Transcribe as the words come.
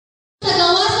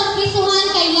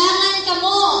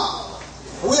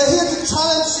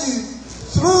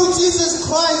Jesus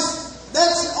Christ,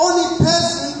 that's the only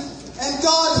person and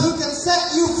God who can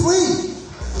set you free.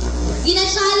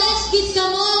 Gina-challenge gid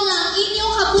kamo nga ang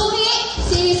inyong kabuhi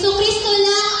si Jesucristo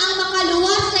lang ang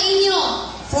makaluwas sa inyo.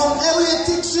 From every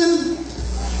addiction.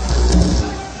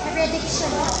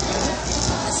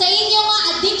 Sa inyong mga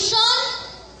addiction.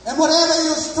 And whatever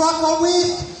you struggle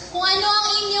with. Kung ano ang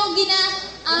inyong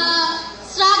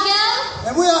struggle.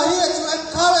 And we are here to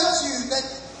encourage you that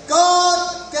God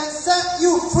can set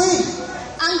you free.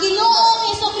 Ang Ginoong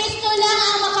Jesucristo lang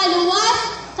ang makaluwas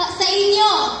sa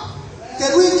inyo.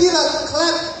 Can we give a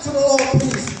clap to the Lord,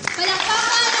 please?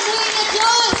 Palakpakan ang buhay na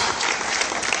Diyos.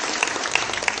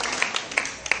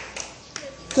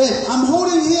 Okay, I'm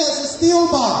holding here as a steel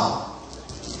bar.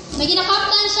 May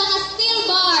ginakaptan siya nga steel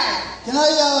bar. Can I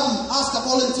ask a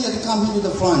volunteer to come here to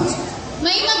the front?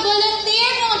 May mag-volunteer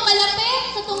na magpalapit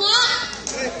sa tunga.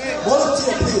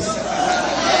 Volunteer, please.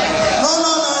 No.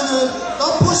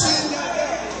 Don't push it.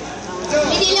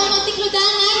 Hindi lang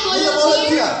magtikludanay, volunteer.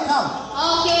 Volunteer, come.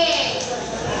 Okay.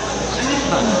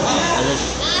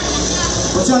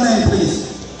 What's your name, please?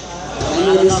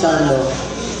 Carlo.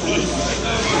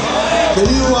 Can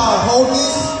you hold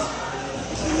this?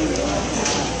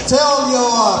 Tell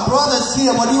your brothers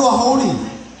here what you are holding.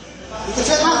 You can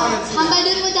tell them.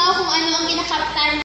 Hambalun mo daw kung ano ang ginakaptan